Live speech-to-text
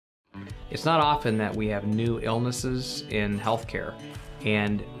It's not often that we have new illnesses in healthcare,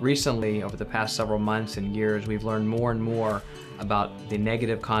 and recently, over the past several months and years, we've learned more and more about the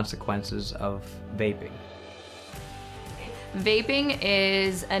negative consequences of vaping. Vaping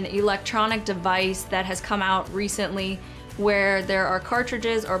is an electronic device that has come out recently where there are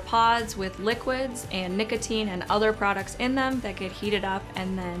cartridges or pods with liquids and nicotine and other products in them that get heated up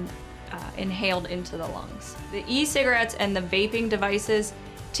and then inhaled into the lungs. The e-cigarettes and the vaping devices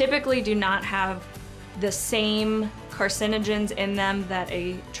typically do not have the same carcinogens in them that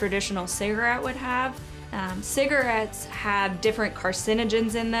a traditional cigarette would have. Cigarettes have different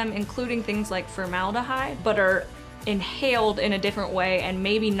carcinogens in them, including things like formaldehyde, but are inhaled in a different way and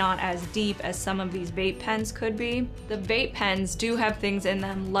maybe not as deep as some of these vape pens could be. The vape pens do have things in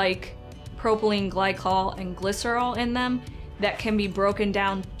them like propylene glycol and glycerol in them that can be broken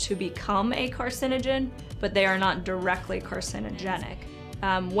down to become a carcinogen, but they are not directly carcinogenic.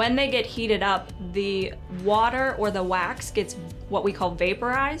 When they get heated up, the water or the wax gets what we call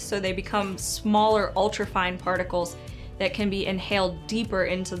vaporized, so they become smaller ultrafine particles that can be inhaled deeper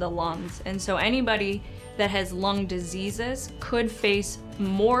into the lungs. And so anybody that has lung diseases could face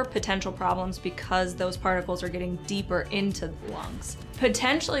more potential problems because those particles are getting deeper into the lungs.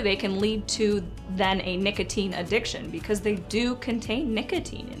 Potentially they can lead to then a nicotine addiction because they do contain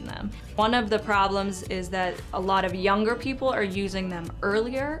nicotine in them. One of the problems is that a lot of younger people are using them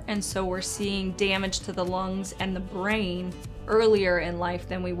earlier, and so we're seeing damage to the lungs and the brain earlier in life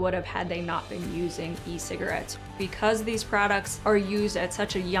than we would have had they not been using e-cigarettes. Because these products are used at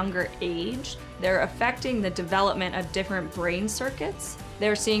such a younger age, they're affecting the development of different brain circuits.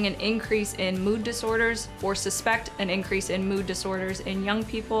 They're seeing an increase in mood disorders, or suspect an increase in mood disorders in young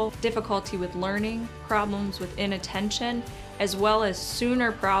people, difficulty with learning, problems with inattention, as well as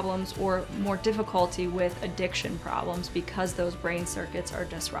sooner problems or more difficulty with addiction problems because those brain circuits are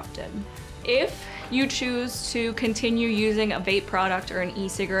disrupted. If you choose to continue using a vape product or an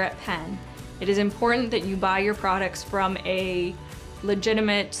e-cigarette pen, it is important that you buy your products from a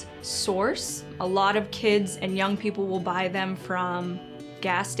legitimate source. A lot of kids and young people will buy them from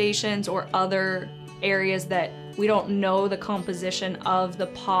gas stations or other areas that we don't know the composition of the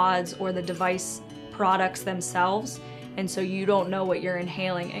pods or the device products themselves, and so you don't know what you're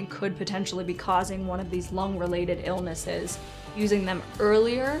inhaling and could potentially be causing one of these lung-related illnesses. Using them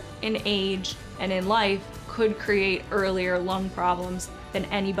earlier in age and in life could create earlier lung problems than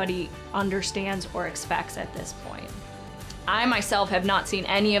anybody understands or expects at this point. I myself have not seen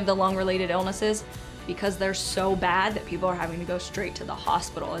any of the lung-related illnesses because they're so bad that people are having to go straight to the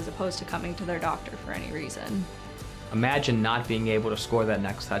hospital as opposed to coming to their doctor for any reason. Imagine not being able to score that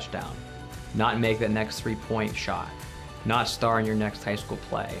next touchdown, not make that next three-point shot, not star in your next high school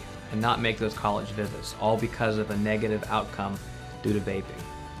play, and not make those college visits, all because of a negative outcome due to vaping.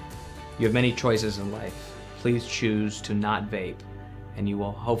 You have many choices in life. Please choose to not vape, and you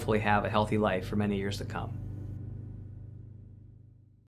will hopefully have a healthy life for many years to come.